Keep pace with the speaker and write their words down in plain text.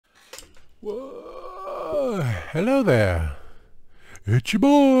Whoa, hello there. It's your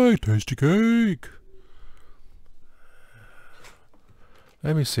boy, Tasty Cake.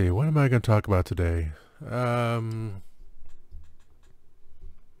 Let me see. What am I going to talk about today? Let's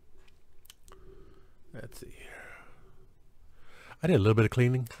see here. I did a little bit of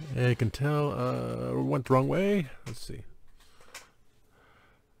cleaning. And you can tell went the wrong way. Let's see.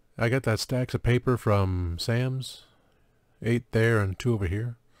 I got that stacks of paper from Sam's. 8 there and 2 over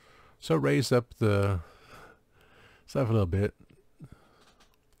here. So raised up the stuff a little bit.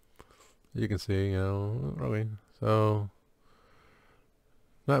 You can see, okay. So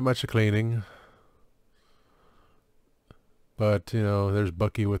not much of cleaning. But, there's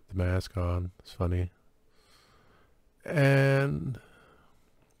Bucky with the mask on. It's funny. And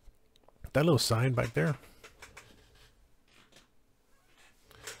that little sign back there.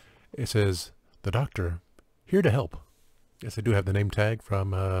 It says, "The Doctor, here to help." Yes, I do have the name tag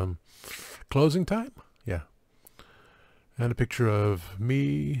from Closing Time. Yeah. And a picture of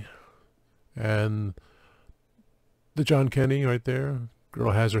me and the John Kenny right there.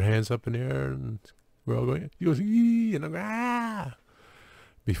 Girl has her hands up in the air and we're all going, he goes, "Ee!" And I'm going, "Ah!"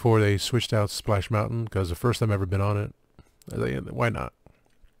 Before they switched out Splash Mountain, because the first time I've ever been on it. I was like, why not?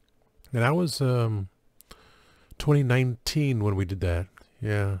 And that was 2019 when we did that.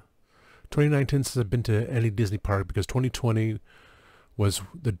 Yeah. 2019 since I've been to any Disney park, because 2020 was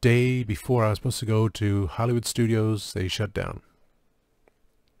the day before I was supposed to go to Hollywood Studios. They shut down.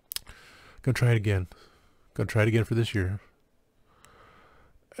 Gonna try it again. Gonna try it again for this year.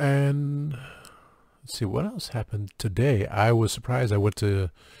 And let's see what else happened today. I was surprised. I went to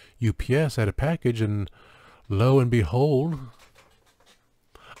UPS, I had a package, and lo and behold,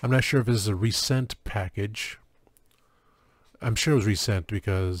 I'm not sure if this is a resent package. I'm sure it was resent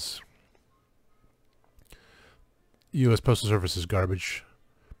because U.S. Postal Service is garbage.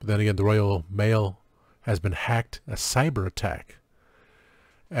 But then again, the Royal Mail has been hacked, a cyber attack.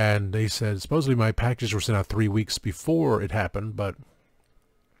 And they said supposedly my packages were sent out 3 weeks before it happened, but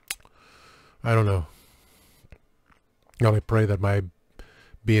I don't know. I only pray that my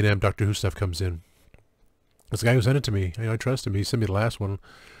B&M Doctor Who stuff comes in. This guy who sent it to me, I trust him. He sent me the last one.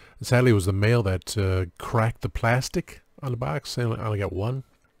 And sadly, it was the mail that cracked the plastic on the box. I only got one.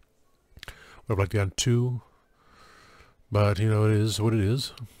 Would have liked to get 2. But, it is what it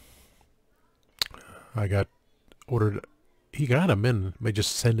is. I got ordered. He got them in by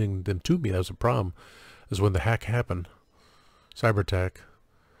just sending them to me. That was a problem. Is when the hack happened. Cyber attack.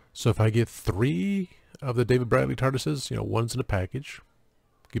 So if I get 3 of the David Bradley TARDISes, one's in a package.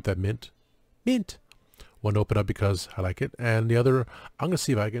 Keep that mint. Mint! One to open up because I like it. And the other, I'm going to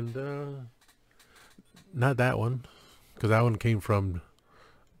see if I can, not that one. Because that one came from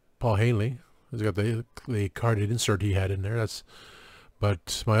Paul Hanley. He's got the carded insert he had in there.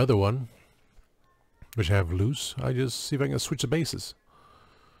 But my other one, which I have loose, I just see if I can switch the bases.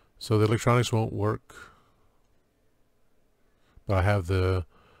 So the electronics won't work. But I have the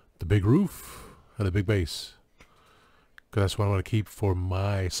big roof and the big base. Because that's what I want to keep for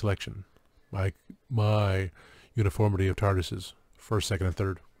my selection. My uniformity of TARDISes. First, second, and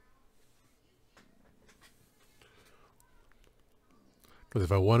third. Because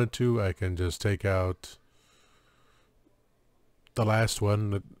if I wanted to, I can just take out the last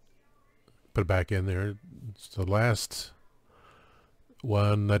one, put it back in there. It's the last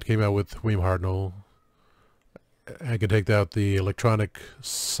one that came out with William Hartnell. I can take out the electronic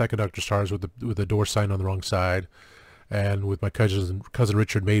second Doctor Stars with the door sign on the wrong side. And with my cousin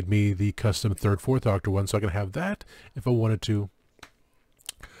Richard made me the custom third, fourth Doctor one, so I can have that if I wanted to.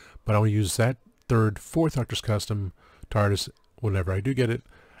 But I want to use that third, fourth Doctor's custom TARDIS whenever I do get it,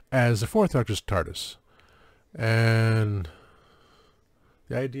 as the fourth Doctor's TARDIS. And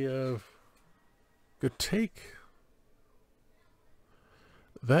the idea of could take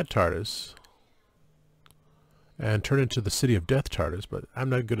that TARDIS and turn it into the City of Death TARDIS, but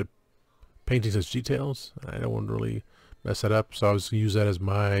I'm not good at painting such details. I don't want to really mess that up, so I was going to use that as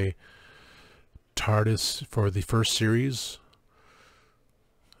my TARDIS for the first series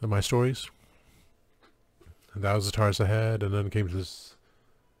of my stories. And that was the TARDIS I had, and then it came to the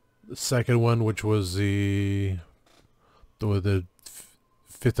second one, which was the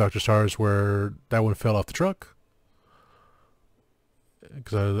fifth Doctor TARDIS, where that one fell off the truck.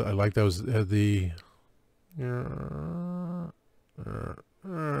 Because I like that was had the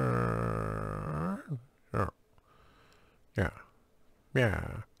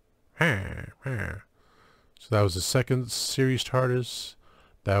So that was the second series TARDIS.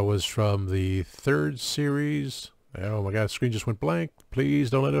 That was from the third series. Oh my god, the screen just went blank. Please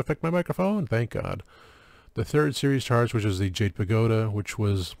don't let it affect my microphone. Thank God. The third series TARDIS, which was the Jade Pagoda, which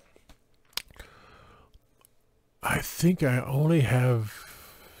was I think I only have...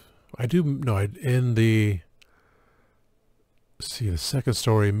 I do... No, in the... Let's see, the second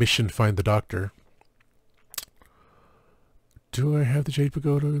story, Mission Find the Doctor. Do I have the Jade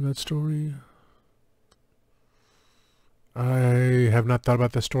Pagoda in that story? I have not thought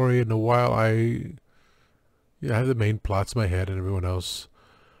about that story in a while. I have the main plots in my head and everyone else.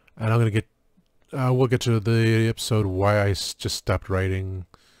 And I'm going to get... we'll get to the episode why I just stopped writing.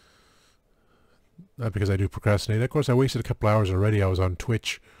 Not because I do procrastinate. Of course, I wasted a couple hours already. I was on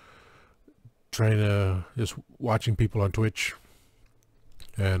Twitch. Trying to... Just watching people on Twitch.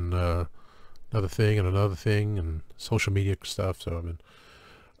 And another thing and another thing. And social media stuff. So, I mean...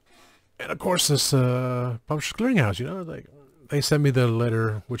 And of course, this Publishers Clearinghouse, you know, like they sent me the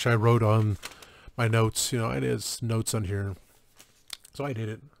letter, which I wrote on my notes. You know, it is notes on here. So I did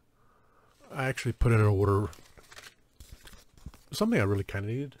it. I actually put in an order. Something I really kind of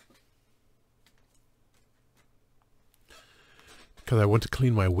needed. Because I went to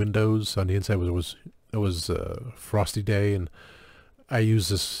clean my windows on the inside. It was a frosty day, and I used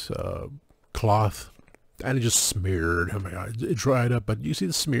this cloth. And it just smeared. Oh my God, it dried up, but you see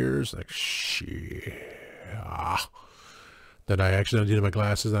the smears, like shit. Then I actually undid my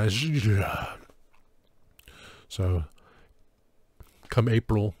glasses, and so come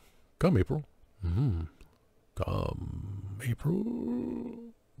April,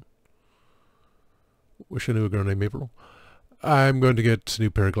 wish I knew a girl named April. I'm going to get a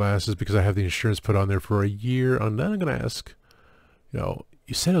new pair of glasses because I have the insurance put on there for a year. And then I'm going to ask, you know,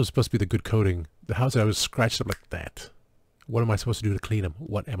 you said it was supposed to be the good coating. The house that I was scratched up like that. What am I supposed to do to clean them?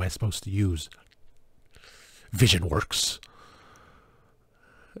 What am I supposed to use? Vision Works.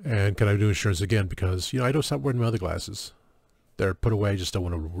 And can I do insurance again? Because, you know, I don't stop wearing my other glasses. They're put away. I just don't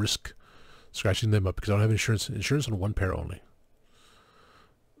want to risk scratching them up because I don't have insurance. Insurance on one pair only.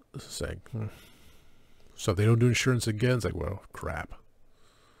 Saying, So if they don't do insurance again, it's like, well, crap.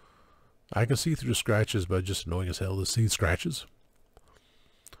 I can see through the scratches, but just annoying as hell to see scratches.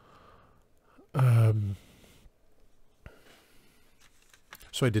 So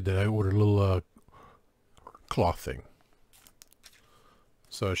I did that. I ordered a little cloth thing.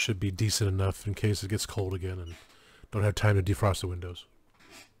 So it should be decent enough in case it gets cold again and don't have time to defrost the windows.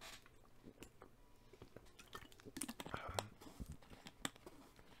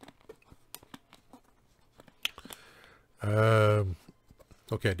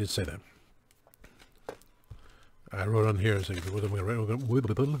 Okay, I did say that. I wrote on here, so what am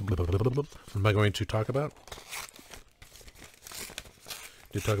I going to talk about?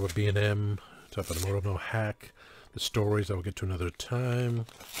 Did talk about B&M, talk about the Morono hack, the stories I will get to another time.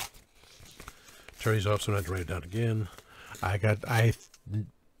 Terry's off, so I'm going to have to write it down again. I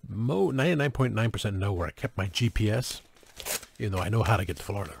 99.9% know where I kept my GPS, even though I know how to get to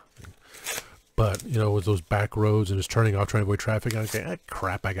Florida. But, you know, with those back roads and just turning off, trying to avoid traffic, I say,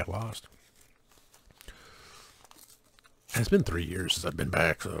 crap, I got lost. And it's been 3 years since I've been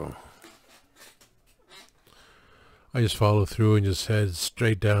back, so I just follow through and just head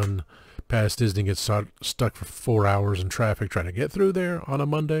straight down past Disney, get stuck for 4 hours in traffic trying to get through there on a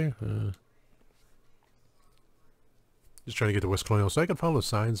Monday. Just trying to get to West Colonial so I can follow the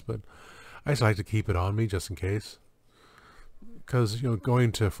signs, but I just like to keep it on me just in case. Because, you know,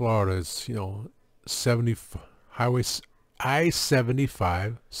 going to Florida is, you know, Highway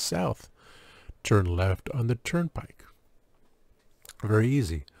I-75 south. Turn left on the turnpike. Very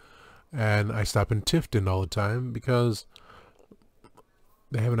easy. And I stop in Tifton all the time because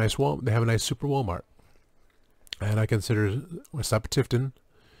they have a nice super Walmart. And I consider I stop at Tifton,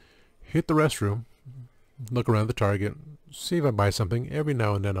 hit the restroom, look around the Target, see if I buy something. Every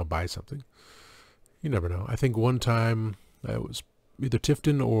now and then I'll buy something. You never know. I think one time it was either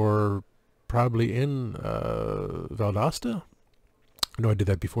Tifton or probably in Valdosta. I know I did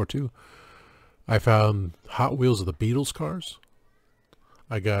that before too. I found Hot Wheels of the Beatles cars.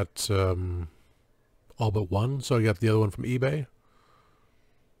 I got all but one, so I got the other one from eBay.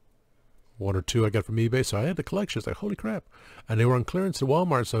 One or two I got from eBay, so I had the collection. It's like, holy crap. And they were on clearance at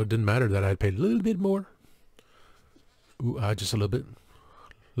Walmart, so it didn't matter that I had paid a little bit more. Ooh, just a little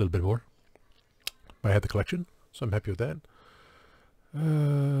bit more. But I had the collection, so I'm happy with that.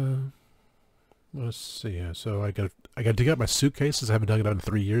 Let's see. Yeah, so I got to dig out my suitcases. I haven't dug it out in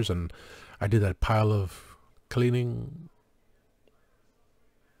 3 years, and I did that pile of cleaning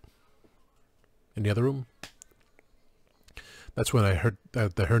in the other room. That's when I heard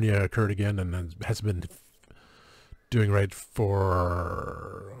that the hernia occurred again, and hasn't been doing right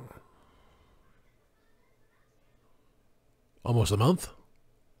for almost a month.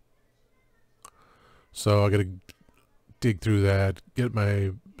 So I got to dig through that, get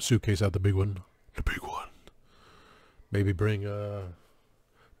my suitcase out, the big one, Maybe bring a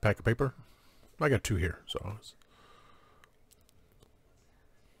pack of paper. I got 2 here, so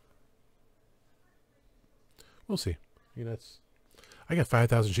we'll see. You know, I got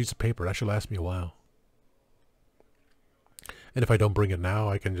 5,000 sheets of paper. That should last me a while. And if I don't bring it now,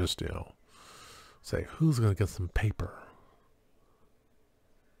 I can just, say, who's going to get some paper?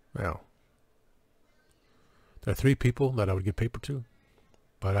 Well, there are 3 people that I would give paper to,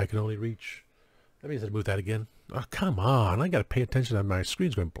 but I can only reach. That means I move that again. Oh, come on. I got to pay attention that my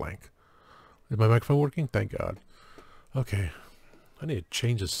screen's going blank. Is my microphone working? Thank God. Okay. I need to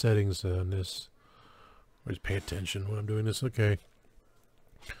change the settings on this. Or just pay attention when I'm doing this. Okay.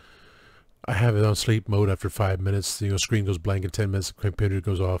 I have it on sleep mode after 5 minutes. Screen goes blank in 10 minutes. The computer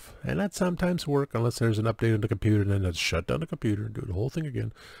goes off. And that sometimes works unless there's an update on the computer. And then let's shut down the computer and do the whole thing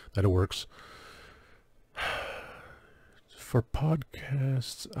again. That it works. For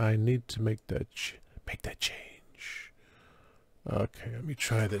podcasts, I need to make that change. Okay, let me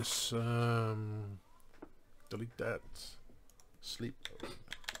try this. Delete that. Sleep mode.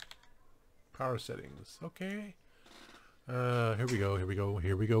 Power settings. Okay. Here we go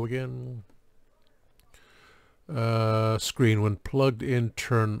again. Screen when plugged in,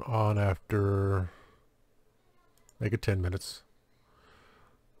 turn on after. Make it 10 minutes.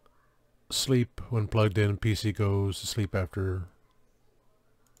 Sleep when plugged in, PC goes to sleep after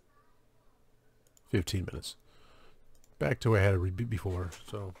 15 minutes. Back to what I had it before,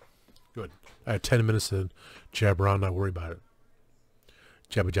 so good. I had 10 minutes to jabber on, not worry about it.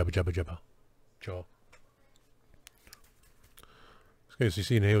 Jabba, jabba, jabba, jabba. Jaw. Okay, so you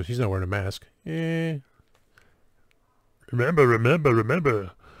see, he's not wearing a mask. Remember.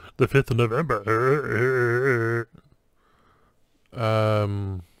 The 5th of November.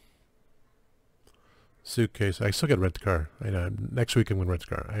 Suitcase. I still got to rent the car. Next week I'm going to rent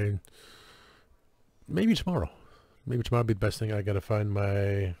the car. Maybe tomorrow. Maybe tomorrow will be the best thing. I got to find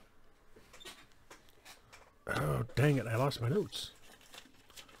my... Oh, dang it. I lost my notes.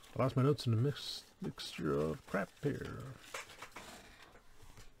 I lost my notes in the mixture of crap here.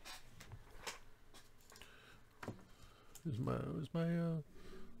 Where's my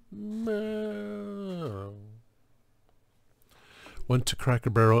went to Cracker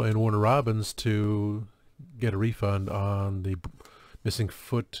Barrel and Warner Robins to get a refund on the missing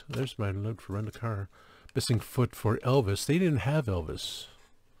foot. There's my note for rent a car. Missing foot for Elvis. They didn't have Elvis.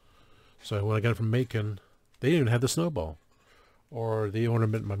 So when I got it from Macon, they didn't even have the snowball. Or the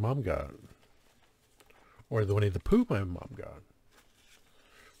ornament my mom got. Or the Winnie the Pooh my mom got.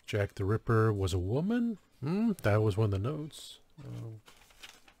 Jack the Ripper was a woman? That was one of the notes.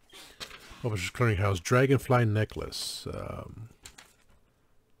 Publishers Clearinghouse. Dragonfly necklace.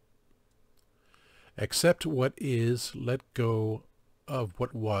 Accept what is, let go of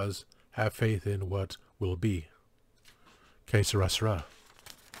what was, have faith in what will be. Que sera, sera.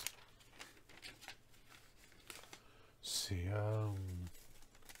 See,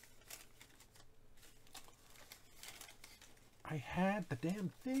 I had the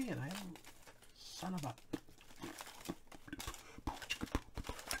damn thing and I don't... Son of a...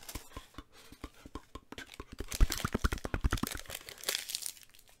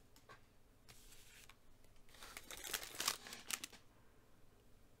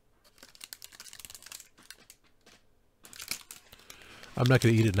 I'm not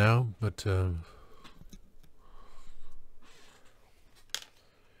going to eat it now, but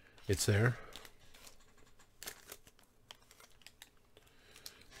it's there.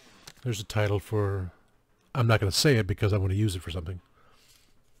 There's a title for... I'm not going to say it because I want to use it for something.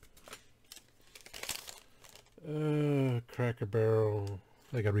 Cracker Barrel.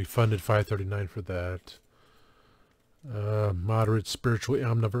 I got refunded $5.39 for that. Moderate spiritual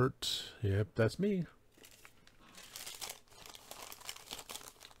omnivert. Yep, that's me.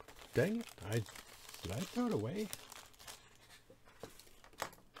 Dang it. Did I throw it away?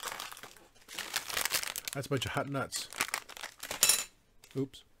 That's a bunch of hot nuts.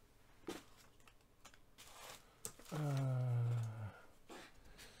 Oops.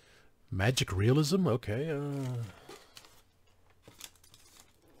 Magic realism? Okay.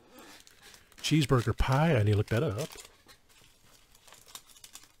 Cheeseburger pie. I need to look that up.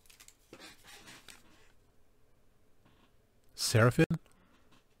 Seraphim?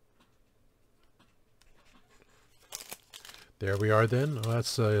 There we are then. Well,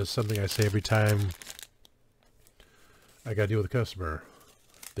 that's something I say every time I got to deal with a customer.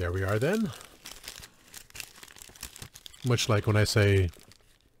 There we are then. Much like when I say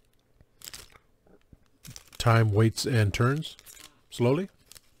time waits and turns slowly.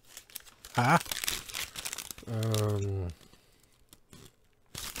 I don't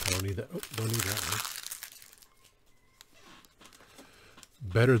need that. Oh, don't need that one.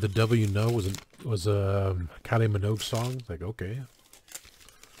 Better the Devil You Know was a Kylie Minogue song. It's like, okay.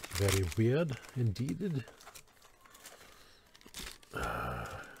 Very weird indeed.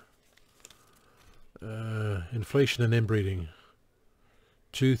 Inflation and inbreeding.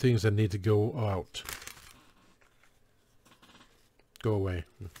 Two things that need to go out. Go away.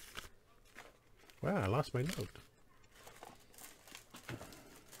 Wow, I lost my note.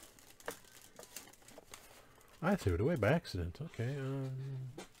 I threw it away by accident. Okay.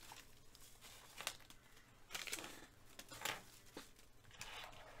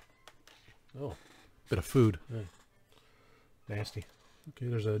 Oh, bit of food. Nasty. Okay,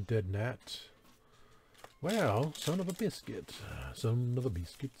 there's a dead gnat. Well, son of a biscuit. Son of a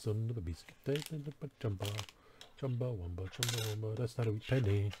biscuit, son of a biscuit. Jumbo, jumbo, wumbo, jumbo, wumbo. That's not a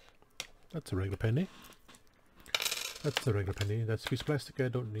penny. That's a regular penny. That's a regular penny. That's a piece of plastic I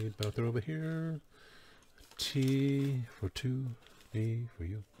don't need, but I'll throw over here. T for two, B for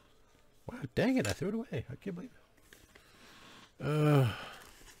you. Wow, dang it, I threw it away. I can't believe it.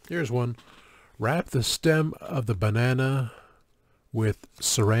 Here's one. Wrap the stem of the banana with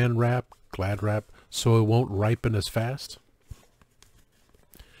saran wrap, Glad wrap, so it won't ripen as fast.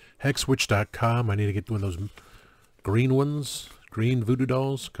 Hexwitch.com. I need to get one of those green ones, green voodoo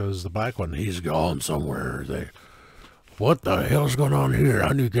dolls, because the black one, he's gone somewhere. What the hell's going on here?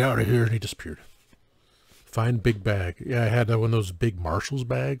 I need to get out of here. And he disappeared. Find big bag. Yeah, I had one of those big Marshalls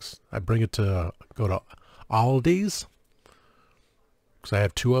bags. I bring it to go to Aldi's because I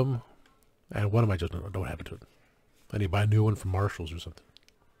have two of them, and one of them I just don't have it to it. I need to buy a new one from Marshalls or something.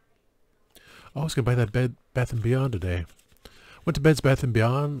 Oh, I was gonna buy that Bed Bath and Beyond today. Went to Bed Bath and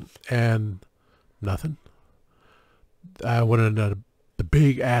Beyond and nothing. I went in the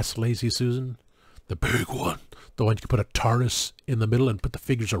big ass Lazy Susan, the big one, the one you could put a TARDIS in the middle and put the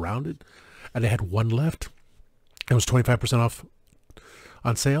figures around it, and they had one left. It was 25% off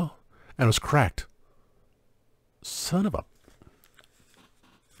on sale, and it was cracked. Son of a...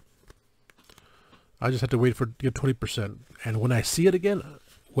 I just had to wait for it to get 20%. And when I see it again,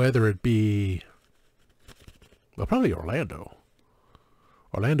 whether it be... well, probably Orlando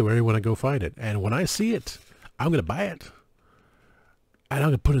area when I go find it. And when I see it, I'm going to buy it. And I'm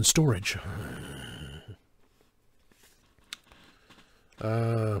going to put it in storage.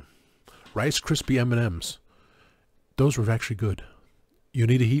 Rice Krispie M&Ms. Those were actually good. You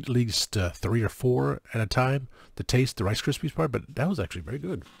need to heat at least 3 or 4 at a time to taste the Rice Krispies part, but that was actually very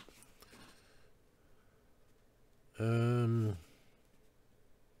good.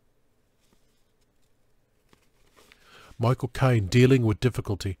 Michael Caine, Dealing with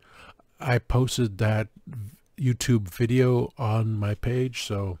Difficulty. I posted that YouTube video on my page,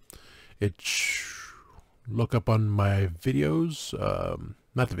 so look up on my videos,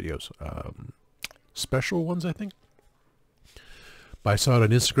 not the videos, special ones, I think. But I saw it on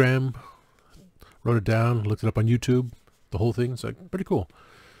Instagram, wrote it down, looked it up on YouTube, the whole thing. It's like pretty cool.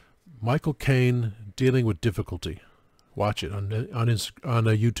 Michael Caine, Dealing with Difficulty. Watch it on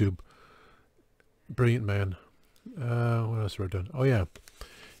YouTube. Brilliant man. What else wrote down? Oh yeah,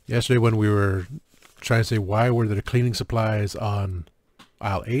 yesterday when we were trying to say why were there cleaning supplies on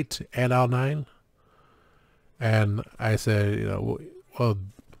aisle 8 and aisle 9, and I said, well,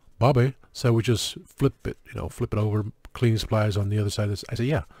 Bobby said we just flip it over, cleaning supplies on the other side of this. I said,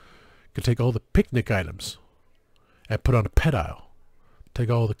 yeah, you could take all the picnic items and put on a pet aisle. Take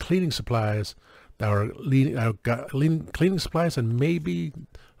all the cleaning supplies that are cleaning supplies and maybe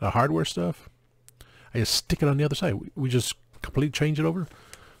the hardware stuff. I just stick it on the other side. We just completely change it over.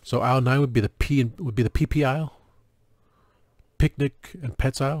 So aisle 9 would be the PP aisle. Picnic and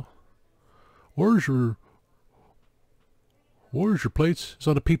pets aisle. Where's your plates? It's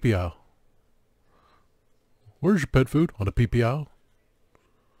on the PP aisle. Where's your pet food? On the PP aisle.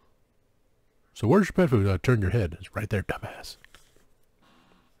 So where's your pet food? Turn your head. It's right there, dumbass.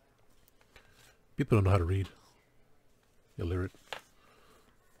 People don't know how to read. Illiterate.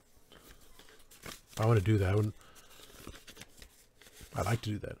 I want to do that. I'd like to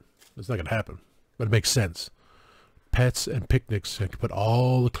do that. It's not going to happen. But it makes sense. Pets and picnics, you can put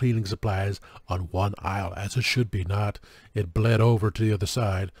all the cleaning supplies on one aisle, as it should be, not it bled over to the other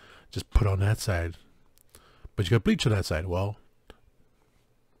side. Just put on that side. But you got bleach on that side. Well,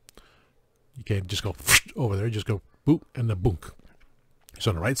 you can't just go over there. You just go boop and then boonk.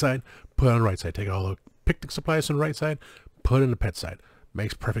 So on the right side, put it on the right side. Take all the picnic supplies on the right side, put it on the pet side.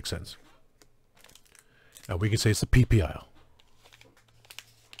 Makes perfect sense. Now we can say it's the PP aisle.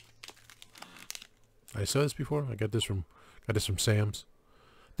 I saw this before. I got this from Sam's.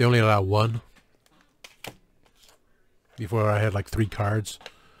 They only allow one. Before I had like 3 cards.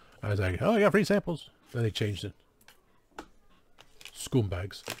 I was like, oh, I got free samples. Then they changed it.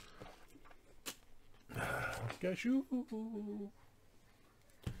 Scumbags. Cashew.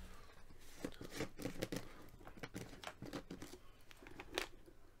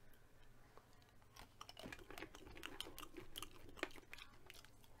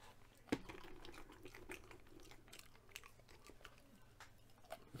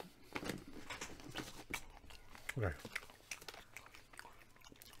 Okay.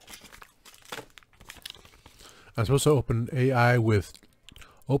 I'm supposed to open AI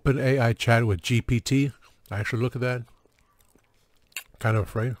chat with GPT. I actually look at that. Kind of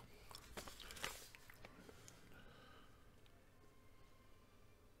afraid.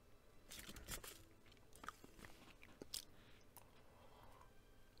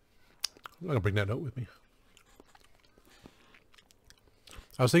 I'm gonna bring that note with me.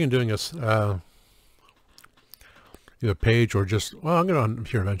 I was thinking doing this either page or just, well, I'm gonna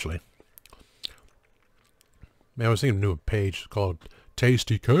here eventually. Man, I was thinking of a new page called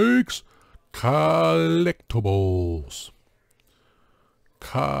Tasty Cakes Collectibles.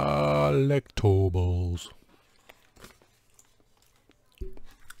 Collectibles.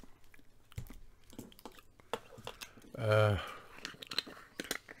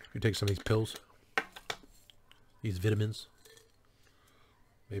 You take some of these pills, these vitamins.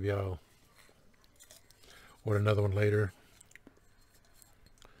 Maybe I'll order another one later.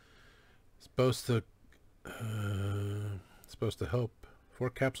 Supposed to help 4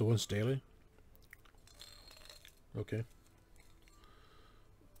 capsules once daily. Okay.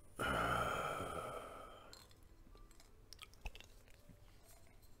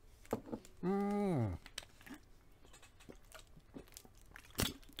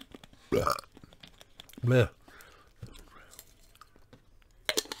 Bleh.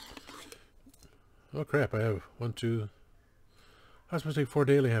 Oh crap, I have 1, 2. I was supposed to take 4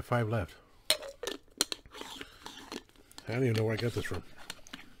 daily, I have 5 left. I don't even know where I got this from.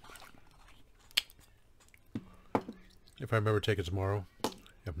 If I remember, take it tomorrow.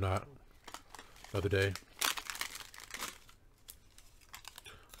 If not, another day.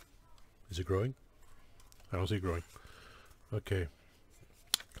 Is it growing? I don't see it growing. Okay.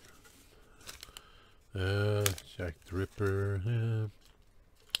 Jack the Ripper. I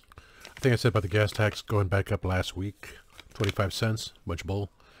think I said about the gas tax going back up last week. 25 cents. Bunch of bull.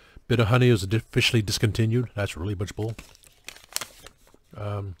 Bit of honey is officially discontinued. That's really bunch of bull.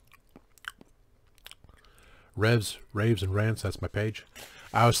 Raves, and Rants. That's my page.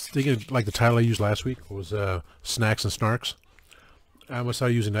 I was thinking, like the title I used last week was Snacks and Snarks. I almost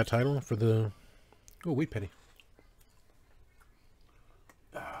started using that title for the... Oh, wheat penny.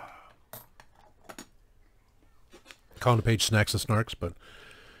 Calling the page Snacks and Snarks, but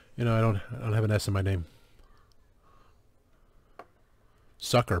you know, I don't have an S in my name.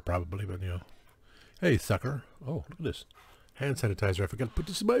 Sucker probably, but you know. Hey, sucker. Oh, look at this. Hand sanitizer. I forgot to put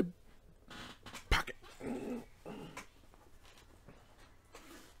this in my pocket.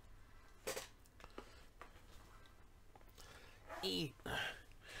 Eek.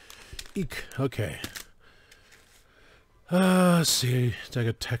 Okay. Let's see. I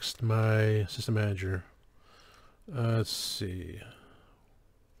gotta text my system manager. Let's see.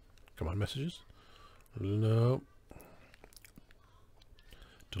 Come on, messages. No.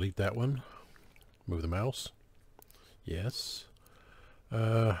 Delete that one. Move the mouse. Yes.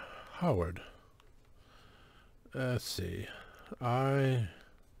 Howard. Let's see. I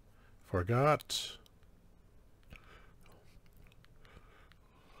forgot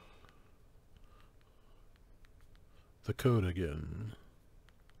the code again.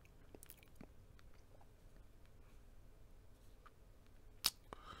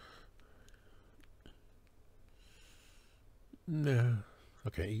 No.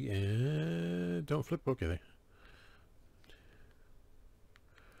 Okay. Don't flip. Okay.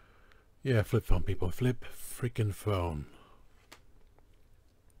 Yeah, flip phone, people. Flip freaking phone.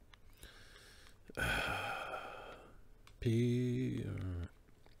 P.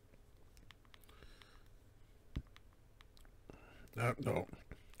 No.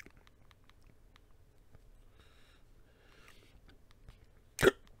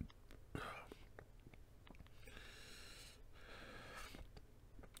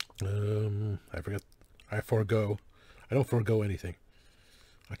 I forgot. I forego. I don't forego anything.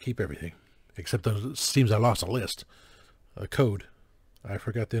 I keep everything. Except it seems I lost a list. A code. I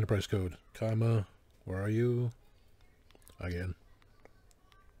forgot the enterprise code. Comma. Where are you? Again.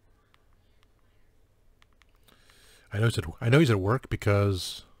 I know he's at work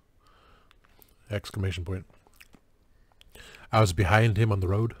because... Exclamation point. I was behind him on the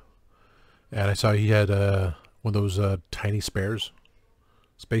road. And I saw he had one of those tiny spares.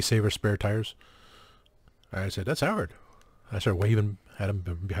 Space Saver spare tires. I said, that's Howard. I started waving at him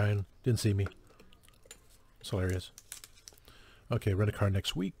behind. Didn't see me. It's hilarious. Okay, rent a car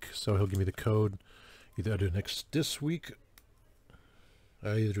next week, so he'll give me the code. Either I'll do this week,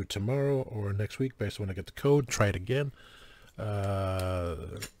 I either do it tomorrow or next week based on when I get the code. Try it again.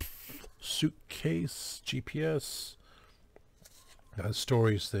 Suitcase, GPS,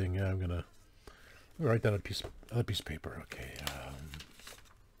 stories thing. Yeah, I'm gonna write down another piece of paper. Okay.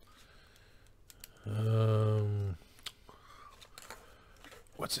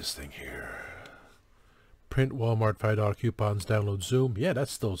 What's this thing here? Print Walmart $5 coupons. Download Zoom. Yeah,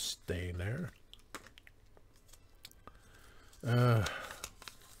 that's still staying there. Let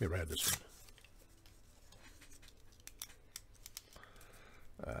me write this one.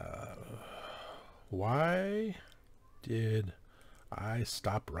 Why did I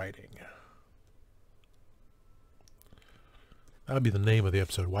stop writing? That'll be the name of the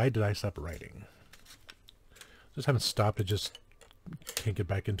episode. Why did I stop writing? Just haven't stopped. I just can't get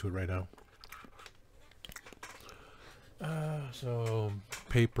back into it right now. So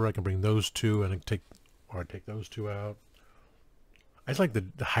paper, I can bring those two and take those two out. I just like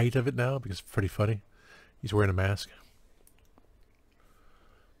the height of it now because it's pretty funny. He's wearing a mask.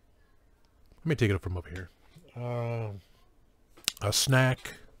 Let me take it up from up here. A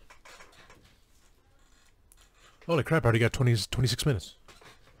snack. Holy crap, I already got 26 minutes.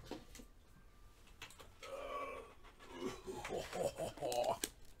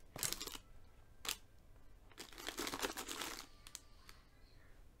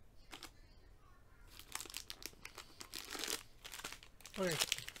 Okay.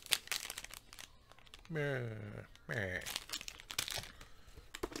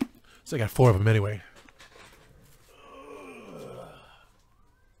 So I got 4 of them anyway.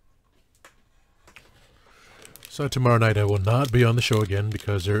 So tomorrow night I will not be on the show again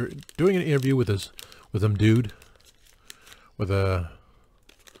because they're doing an interview with some dude, with a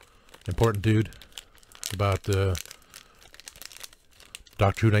important dude about the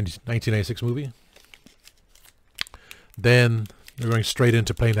Doctor Who 1996 movie. Then they're going straight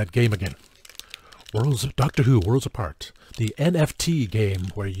into playing that game again. Doctor Who Worlds Apart. The NFT game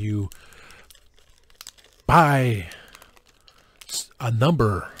where you buy a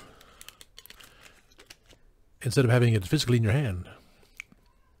number instead of having it physically in your hand.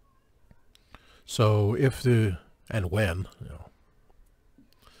 So if when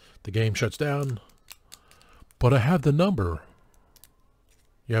the game shuts down, but I have the number.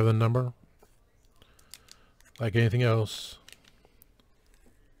 You have the number? Like anything else.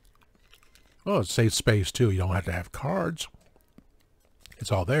 Oh, it saves space too. You don't have to have cards.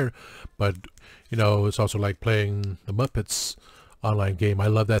 It's all there. But, it's also like playing the Muppets online game. I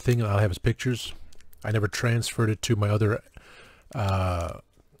love that thing, and I'll have his pictures. I never transferred it to my other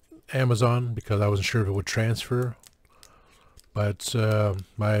Amazon because I wasn't sure if it would transfer. But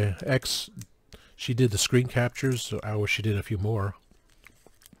my ex, she did the screen captures. So I wish she did a few more.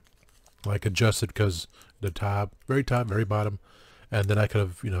 Like adjusted because the top, very bottom. And then I could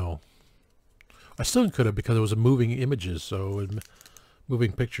have, I still could have because it was a moving images, so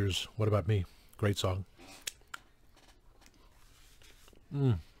moving pictures. What about me? Great song.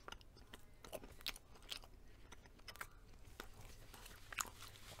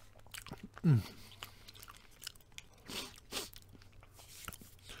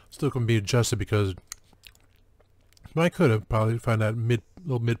 Still can be adjusted because I could have probably found that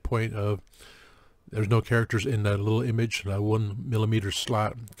little midpoint of there's no characters in that little image. That 1 millimeter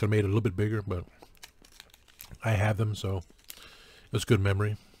slot could have made it a little bit bigger, but I have them, so it was good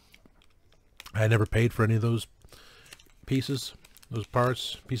memory. I never paid for any of those pieces,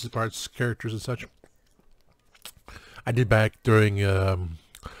 parts, characters and such. I did back during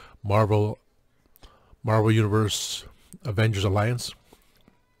Marvel Universe Avengers Alliance.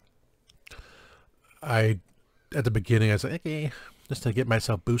 At the beginning I was like, okay, just to get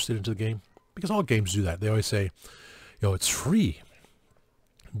myself boosted into the game. Because all games do that. They always say, it's free.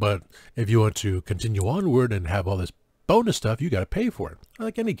 But if you want to continue onward and have all this bonus stuff, you got to pay for it.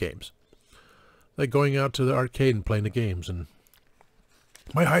 Like any games. Like going out to the arcade and playing the games. And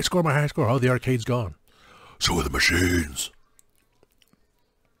my high score. Oh, the arcade's gone. So are the machines.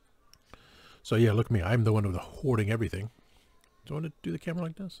 So yeah, look at me. I'm the one with the hoarding everything. Do you want to do the camera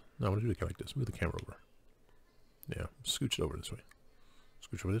like this? No, I want to do the camera like this. Move the camera over. Yeah, scooch it over this way.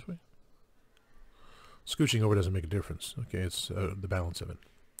 Scooch over this way. Scooching over doesn't make a difference. Okay, it's the balance of it.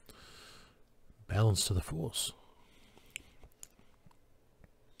 Balance to the force.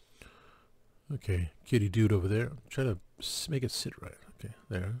 Okay, kitty dude over there. Try to make it sit right. Okay,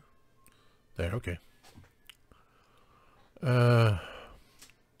 there. There, okay.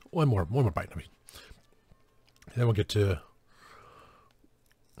 One more bite. Then we'll get to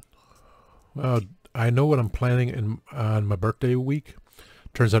Well, I know what I'm planning on my birthday week.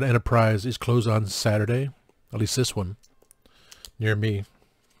 Turns out Enterprise is closed on Saturday. At least this one. Near me.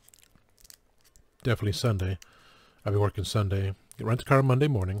 Definitely Sunday. I'll be working Sunday. Rent the car Monday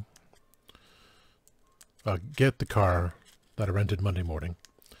morning. Get the car that I rented Monday morning.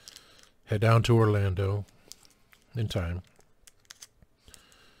 Head down to Orlando in time.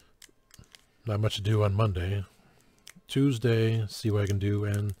 Not much to do on Monday. Tuesday, see what I can do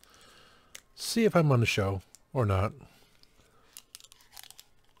and see if I'm on the show or not.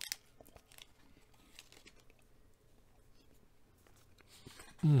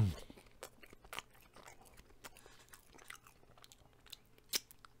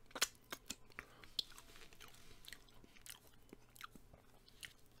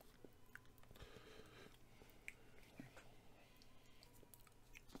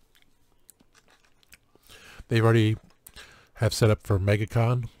 They've already have set up for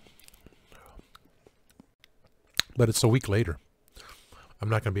MegaCon, but it's a week later. I'm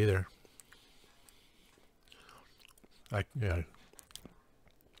not going to be there.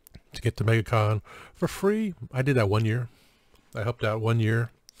 To get to MegaCon for free. I did that 1 year. I helped out 1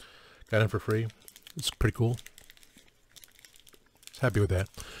 year. Got in for free. It's pretty cool. Happy with that.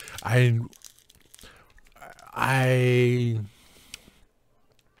 I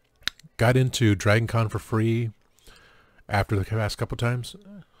got into Dragon Con for free after the past couple times.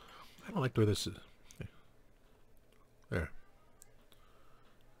 I don't like the way this is. There.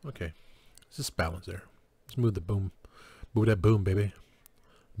 Okay. Let's just balance there. Let's move the boom. Move that boom, baby.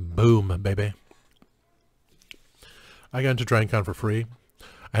 Boom, baby. I got into Dragon Con for free.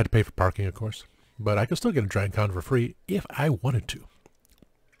 I had to pay for parking, of course. But I could still get a Dragon Con for free if I wanted to.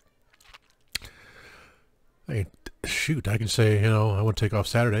 Shoot, I can say, I want to take off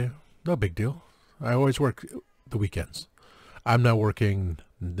Saturday. No big deal. I always work the weekends. I'm not working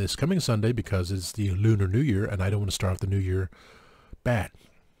this coming Sunday because it's the Lunar New Year, and I don't want to start the New Year bad.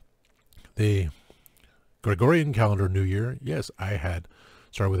 The Gregorian calendar New Year, yes, I had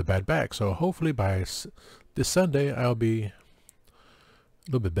started with a bad back. So hopefully by this Sunday, I'll be a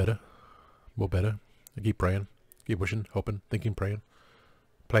little bit better. More better. I keep praying. Keep wishing, hoping, thinking, praying,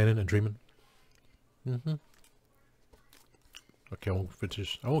 planning, and dreaming. Okay,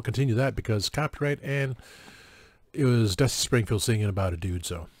 I won't continue that because copyright, and it was Dusty Springfield singing about a dude,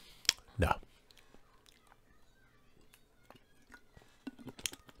 so no. I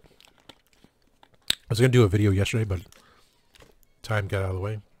was going to do a video yesterday, but time got out of the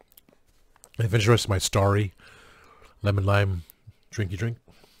way. I finished the rest of my Starry lemon lime drinky drink.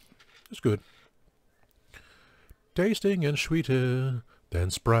 It's good. Tasting and sweeter than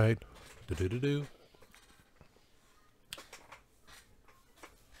Sprite. Do-do-do-do.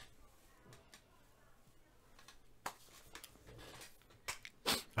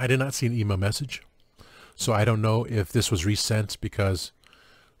 I did not see an email message, so I don't know if this was resent because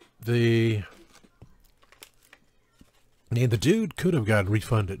the dude could have gotten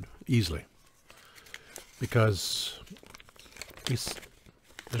refunded easily because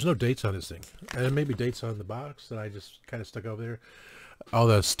there's no dates on this thing, and there may be dates on the box that I just kind of stuck over there. All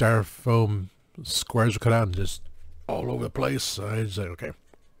the styrofoam squares were cut out and just all over the place. I just said, okay.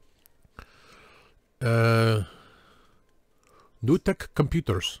 Newtek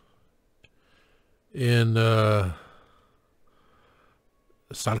Computers in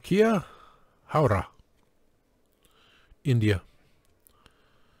Salkia, Howrah, India.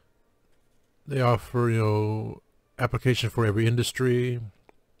 They offer, application for every industry.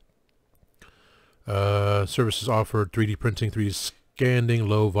 Services offered 3D printing, 3D scanning,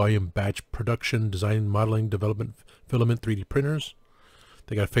 low volume batch production, design, modeling, development, filament, 3D printers.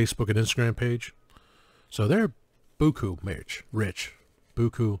 They got a Facebook and Instagram page. So they're buku rich.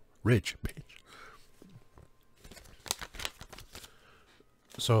 Buku rich page.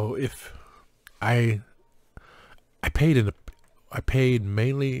 So if I paid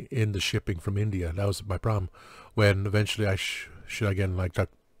mainly in the shipping from India. That was my problem. When eventually I should again, like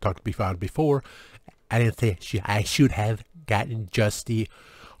talked about before, I didn't say I should have gotten just the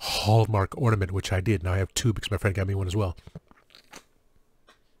Hallmark ornament, which I did. Now I have two because my friend got me one as well.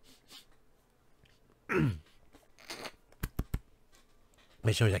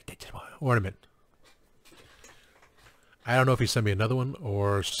 Make sure like ornament. I don't know if he sent me another one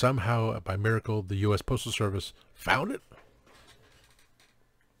or somehow by miracle the U.S. Postal Service found it.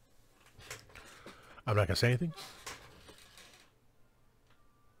 I'm not gonna say anything.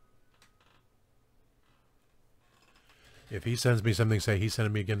 If he sends me something, say he sent it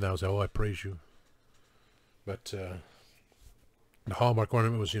me again, I'll say, oh, I praise you. But the Hallmark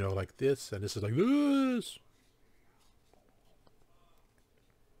ornament was, like this, and this is like this.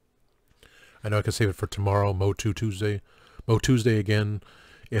 I know I can save it for tomorrow, Mo Tuesday. Mo Tuesday again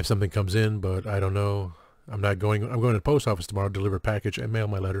if something comes in, but I don't know. I'm going to the post office tomorrow, deliver a package, and mail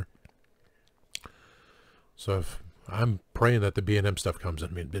my letter. So if I'm praying that the B&M stuff comes in.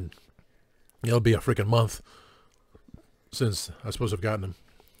 I mean, it'll be a freaking month since I suppose I've gotten them.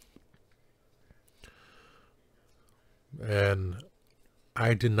 And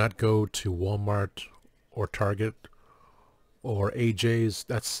I did not go to Walmart or Target or AJ's.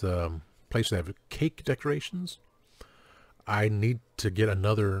 That's the place that have cake decorations. I need to get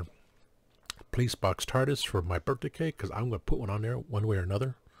another police box TARDIS for my birthday cake because I'm going to put one on there one way or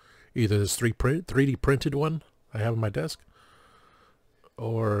another. Either this 3D printed one I have on my desk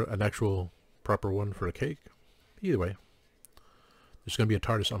or an actual proper one for a cake. Either way, there's going to be a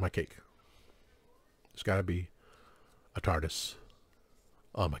TARDIS on my cake. There's got to be a TARDIS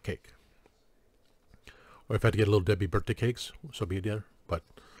on my cake. Or if I had to get a little Debbie birthday cakes, so be it there. But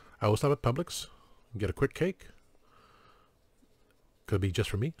I will stop at Publix and get a quick cake. Could be just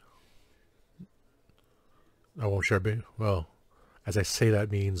for me. I won't share it. Well, as I say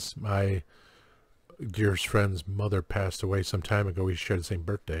that means my dearest friend's mother passed away some time ago. We shared the same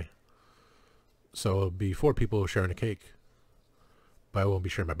birthday. So it'll be 4 people sharing a cake. But I won't be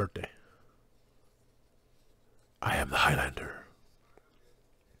sharing my birthday. I am the Highlander.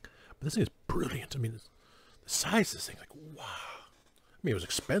 But this thing is brilliant. I mean, the size of this thing, like, wow. I mean, it was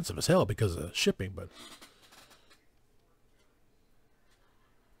expensive as hell because of shipping, but...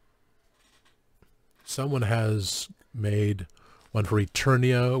 Someone has made one for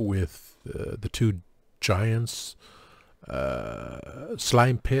Eternia with the 2 giants,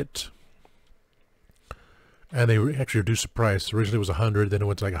 Slime Pit, and they actually reduced the price. Originally it was 100, then it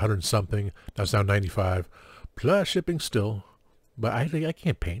went to like 100 and something. Now it's down 95, plus shipping still. But I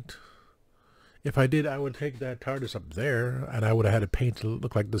can't paint. If I did, I would take that TARDIS up there, and I would have had it paint to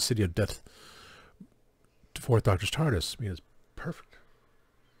look like the City of Death 4th Doctor's TARDIS. I mean, it's perfect.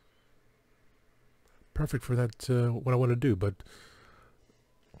 Perfect for that, what I want to do, but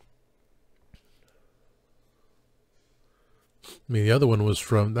I mean, the other one was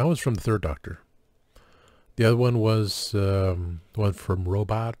from the 3rd Doctor. The other one was the one from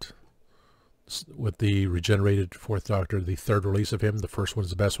Robot with the regenerated 4th Doctor, the 3rd release of him. The first one's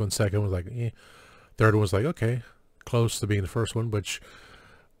the best one. Second was like, eh. Third one was like, okay, close to being the first one, but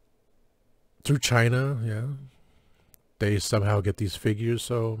through China, yeah, they somehow get these figures,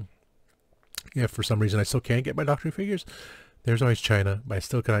 so... Yeah, for some reason I still can't get my Doctor figures. There's always China, but I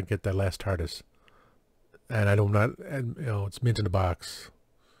still cannot get that last TARDIS. And and you know, it's mint in the box.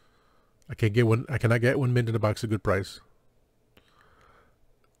 I cannot get one mint in the box at a good price.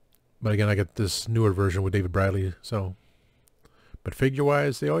 But again, I get this newer version with David Bradley, so. But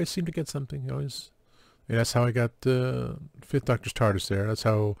figure-wise, they always seem to get something. That's how I got the 5th Doctor's TARDIS there. That's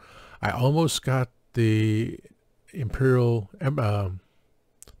how I almost got the the Emperor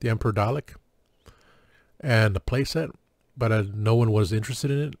Dalek. And the playset, but no one was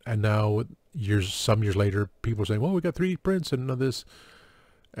interested in it. And now, some years later, people are saying, "Well, we got 3D prints and this,"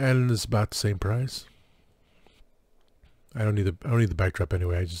 and it's about the same price. I don't need the backdrop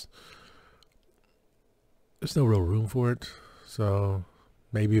anyway. There's no real room for it. So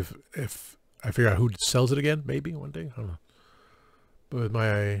maybe if I figure out who sells it again, maybe one day, I don't know. But with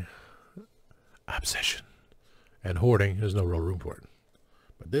my obsession and hoarding, there's no real room for it.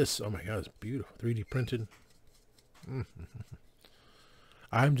 But this, oh my god, it's beautiful. 3D printed.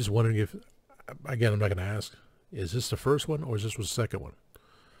 I'm just wondering if, again, I'm not going to ask, is this the first one or is this the second one?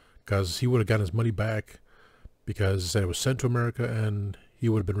 Because he would have gotten his money back because it was sent to America and he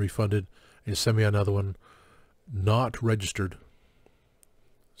would have been refunded. And he sent me another one, not registered.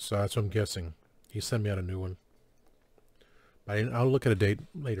 So that's what I'm guessing. He sent me out a new one. But I'll look at a date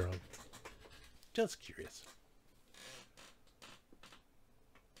later on. Just curious.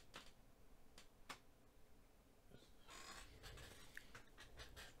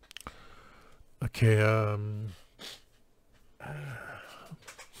 Okay, I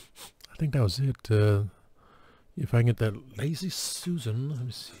think that was it. If I can get that Lazy Susan, let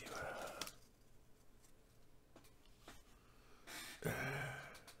me see.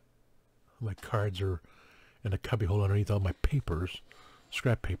 My cards are in a cubby hole underneath all my papers,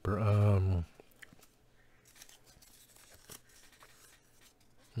 scrap paper.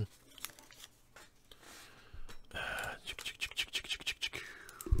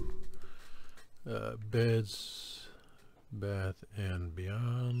 Beds, Bath and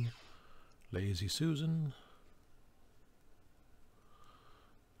Beyond, Lazy Susan,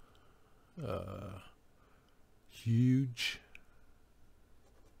 Huge,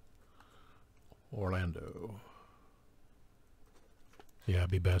 Orlando. Yeah,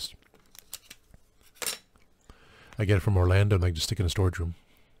 be best. I get it from Orlando and I just stick it in a storage room.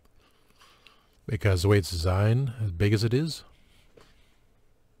 Because the way it's designed, as big as it is,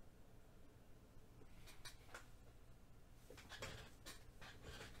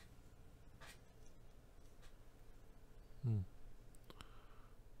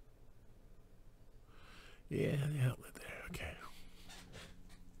 yeah, the outlet there, okay.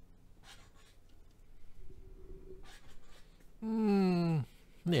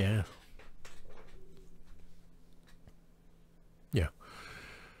 Yeah. Yeah.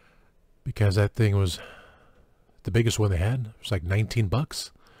 Because that thing was the biggest one they had. It was like 19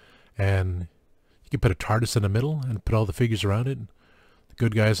 bucks. And you could put a TARDIS in the middle and put all the figures around it. The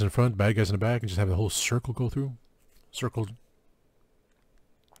good guys in the front, bad guys in the back, and just have the whole circle go through. Circle.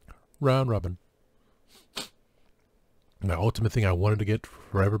 Round robin. My ultimate thing I wanted to get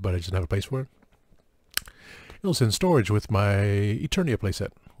forever, but I just didn't have a place for it. It was in storage with my Eternia playset,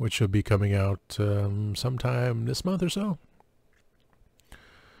 which will be coming out sometime this month or so.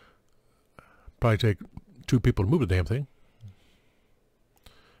 Probably take 2 people to move the damn thing.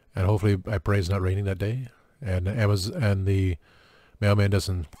 And hopefully I pray it's not raining that day. And Amazon and the mailman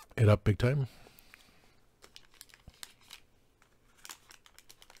doesn't hit up big time.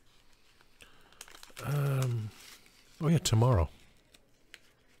 Oh yeah, tomorrow.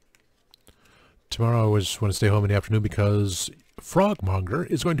 Tomorrow I was want to stay home in the afternoon because Frogmonger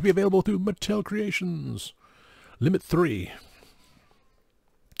is going to be available through Mattel Creations. Limit 3.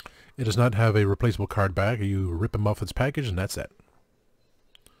 It does not have a replaceable card back. You rip them off its package and that's it.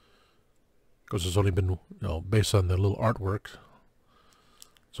 Because there's only been, you know, based on the little artwork,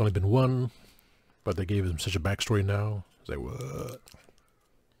 it's only been one, but they gave them such a backstory now. It's like, what?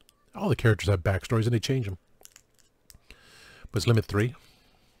 All the characters have backstories and they change them. But it's limit 3.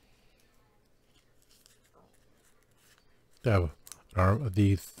 They have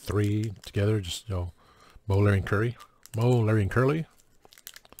the 3 together, just, you know, Moe, Larry, and Curly. Moe, Larry, and Curly.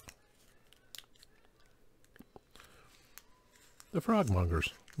 The Frogmongers.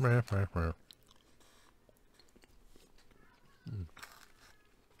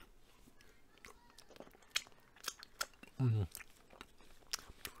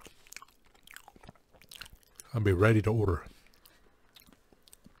 I'll be ready to order.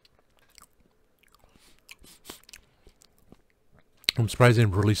 I'm surprised they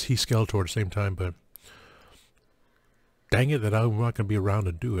didn't release He Skeletor at the same time, but dang it that I'm not going to be around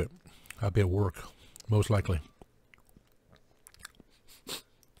to do it. I'll be at work, most likely.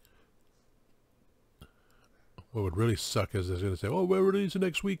 What would really suck is they're going to say, oh, we'll release it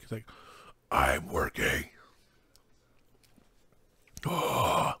next week. It's like, I'm working.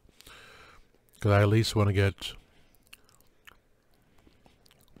 Oh. Because I at least want to get...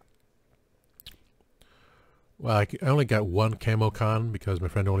 Well, I only got one CamoCon because my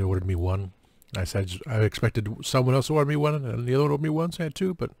friend only ordered me one. I said I expected someone else to order me one, and the other one ordered me one, so I had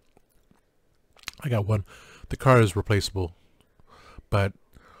 2, but I got one. The card is replaceable, but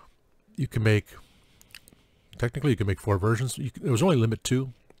you can make... Technically, you can make 4 versions. It was only limit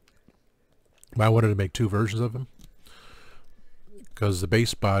 2, but I wanted to make 2 versions of him because the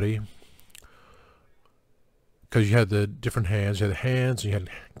base body, because you had the different hands. You had the hands, and you had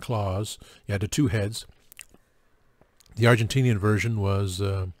claws. You had the 2 heads. The Argentinian version was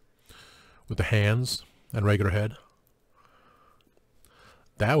with the hands and regular head.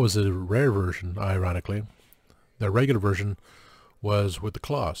 That was a rare version, ironically. The regular version was with the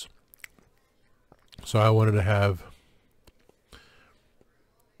claws. So I wanted to have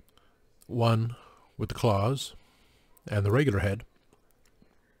one with the claws and the regular head.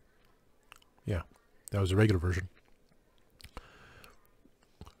 Yeah, that was the regular version.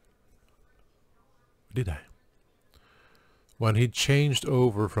 Did I? When he changed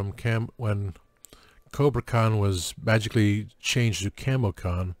over from when Cobra Khan was magically changed to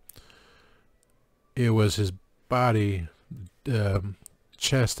CamoCon, it was his body,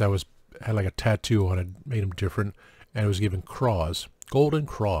 chest that had like a tattoo on it, made him different, and it was given claws, golden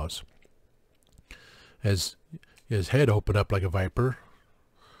claws. As his head opened up like a viper,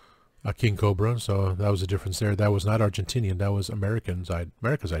 a king cobra, so that was a difference there. That was not Argentinian, that was America's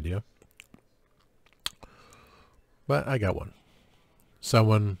idea. But I got one.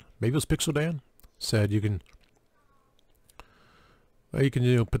 Someone, maybe it was Pixel Dan, said you can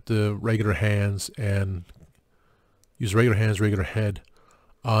put the regular hands and use regular hands, regular head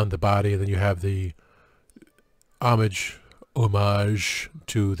on the body, and then you have the homage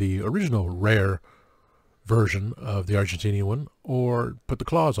to the original rare version of the Argentinian one, or put the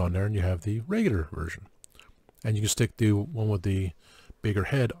claws on there and you have the regular version. And you can stick the one with the bigger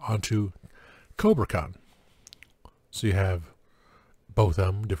head onto Cobra Khan. So you have both of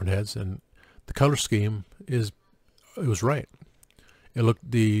them, different heads, and the color scheme is it was right. It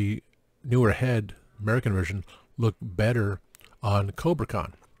looked, the newer head, American version, looked better on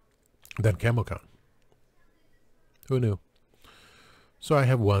CobraCon than CamoCon. Who knew? So I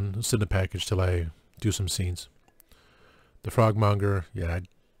have one. It's in the package till I do some scenes. The Frogmonger, yeah. I'm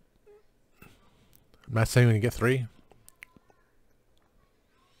not saying I'm going to get 3.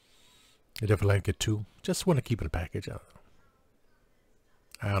 I definitely like to get 2. Just want to keep it in a package.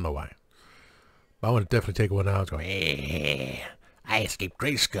 I don't know why. But I want to definitely take one out and go, hey, I escaped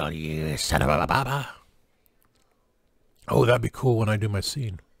Grayskull, you son of a baba. Oh, that'd be cool when I do my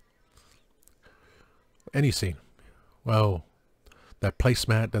scene. Any scene. Well, that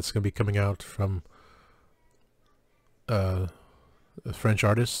placemat that's going to be coming out from the French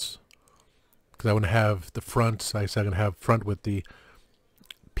artists. Because I want to have the front, like I said, I'm going to have front with the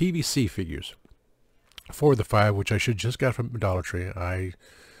PVC figures. 4 of the 5, which I should just got from Dollar Tree.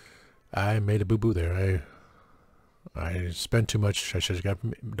 I made a boo-boo there. I spent too much. I should have got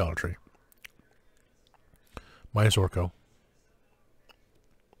from Dollar Tree. Minus Orko.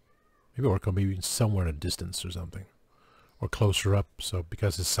 Maybe Orko may be somewhere in a distance or something. Or closer up, so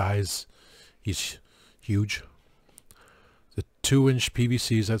because his size, he's huge. The 2-inch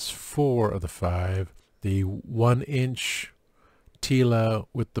PVCs, that's 4 of the 5. The 1-inch Tila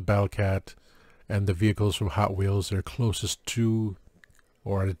with the Battlecat and the vehicles from Hot Wheels, they're closest to,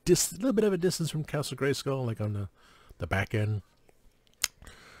 or at a little bit of a distance from Castle Grayskull, like on the back end.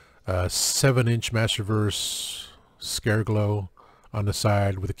 7-inch Masterverse Scareglow on the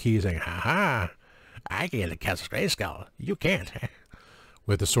side with the key saying, "Ha ha! I can get a Castle Grayskull. You can't."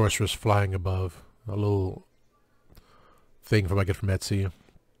 With the Sorceress flying above. A little thing from I get from Etsy.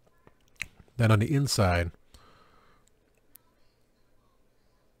 Then on the inside,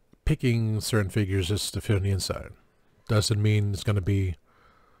 picking certain figures just to fit on the inside. Doesn't mean it's going to be,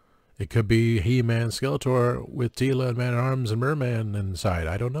 it could be He-Man, Skeletor with Tila and Man-at-Arms and Merman inside.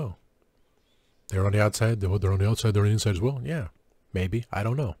 I don't know. They're on the outside. They're on the outside. They're on the inside as well. Yeah. Maybe. I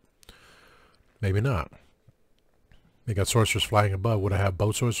don't know. Maybe not. They got sorcerers flying above. Would I have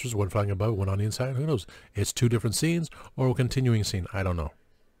both sorcerers? One flying above, one on the inside? Who knows? It's 2 different scenes or a continuing scene. I don't know.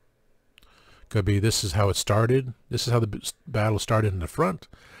 Could be this is how it started. This is how the battle started in the front.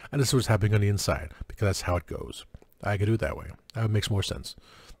 And this is what's happening on the inside. Because that's how it goes. I could do it that way. That makes more sense.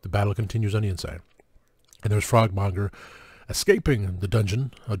 The battle continues on the inside. And there's Frogmonger escaping the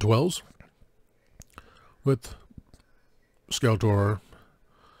dungeon of Dwells with Skeletor.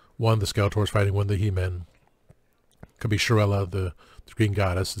 One of the Skeletors fighting one of the He-Men. Could be Shirella, the Green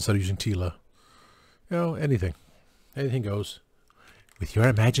Goddess, instead of using Tila. You know, anything. Anything goes. With your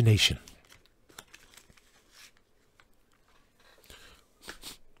imagination.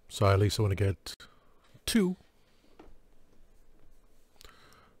 So at least I want to get 2.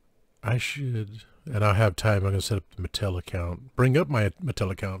 I should, and I'll have time, I'm going to set up the Mattel account. Bring up my Mattel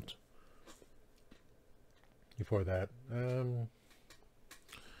account. Before that.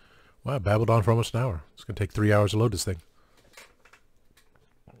 Well, I babbled on for almost an hour. It's going to take 3 hours to load this thing.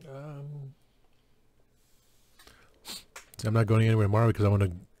 See, I'm not going anywhere tomorrow because I want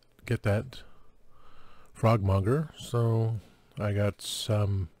to get that Frogmonger. So I got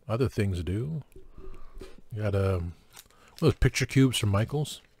some other things to do. Got those picture cubes from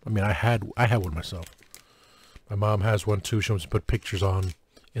Michaels. I mean, I had one myself. My mom has one too. She wants to put pictures on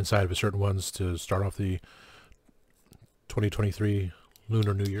inside of certain ones to start off the 2023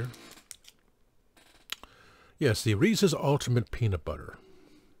 Lunar New Year. Yes, the Reese's Ultimate Peanut Butter,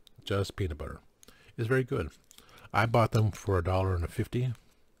 just peanut butter, is very good. I bought them for $1.50,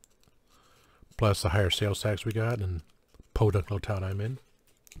 plus the higher sales tax we got in Podunk, little town I'm in.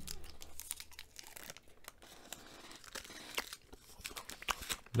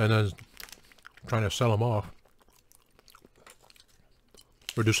 Then I was trying to sell them off,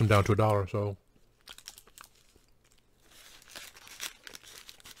 reduce them down to $1, so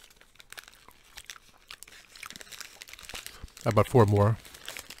I bought 4 more.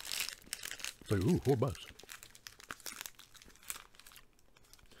 It's like, ooh, $4.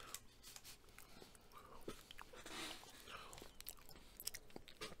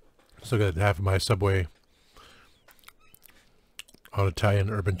 Still got half of my Subway on Italian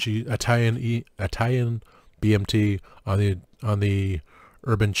urban cheese, Italian BMT on the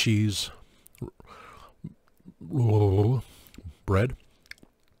urban cheese bread,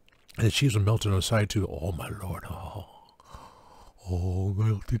 and the cheese was melted on the side too. Oh my lord! Oh,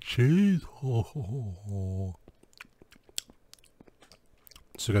 melted cheese! Oh.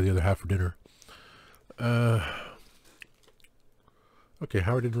 Still got the other half for dinner. Okay,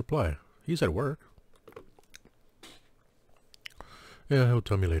 Howard didn't reply. He's at work. Yeah, he'll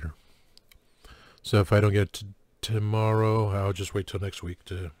tell me later. So if I don't get tomorrow. I'll just wait till next week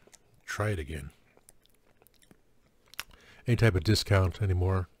to try it again. Any type of discount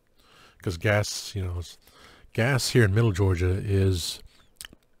anymore, because gas, gas here in Middle Georgia is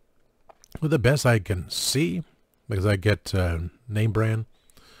the best I can see, because I get name brand,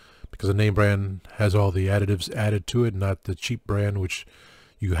 because the name brand has all the additives added to it, not the cheap brand, which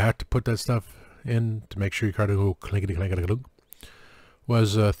you have to put that stuff in to make sure your car to go clinkety clankety.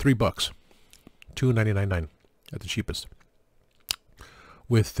 Was $3, $2.99 at the cheapest,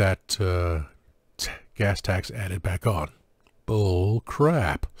 with that gas tax added back on. Bull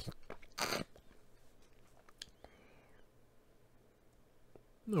crap.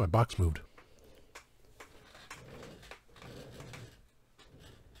 No, my box moved.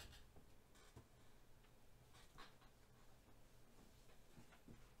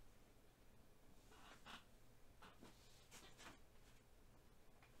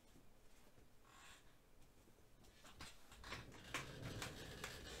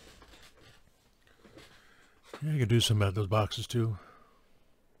 Yeah, you could do some at those boxes too.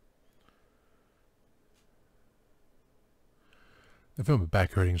 I feel my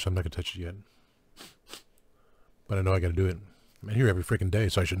back hurting, so I'm not gonna touch it yet. But I know I gotta do it. I'm here every freaking day,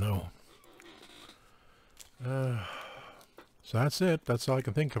 so I should know. So that's it. That's all I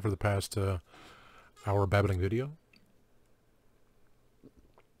can think of for the past hour babbling video.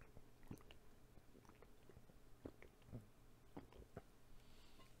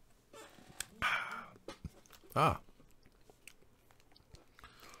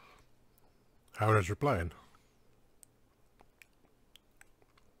 Howard has replied.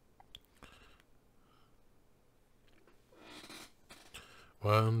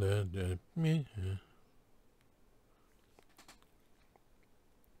 Me.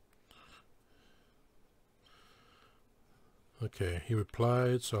 Okay, he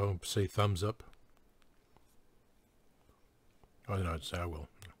replied, so I'll say thumbs up. Oh no, I will.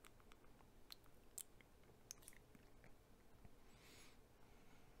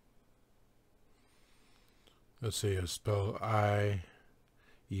 Let's see, I spell I-E-Y-E,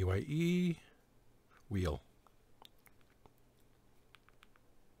 wheel.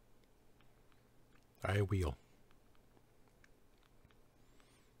 I wheel.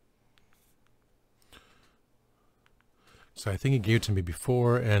 So I think he gave it to me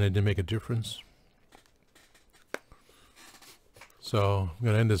before and it didn't make a difference. So I'm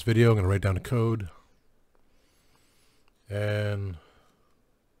going to end this video. I'm going to write down the code. And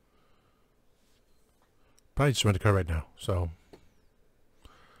probably just rent a car right now. So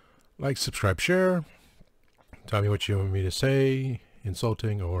like, subscribe, share. Tell me what you want me to say,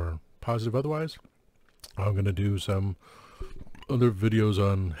 insulting or positive otherwise. I'm going to do some other videos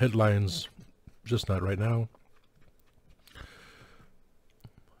on headlines, just not right now.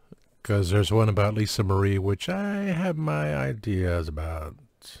 Because there's one about Lisa Marie, which I have my ideas about.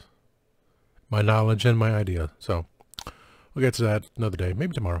 My knowledge and my idea. So we'll get to that another day,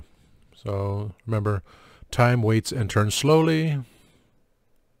 maybe tomorrow. So remember, time waits and turns slowly.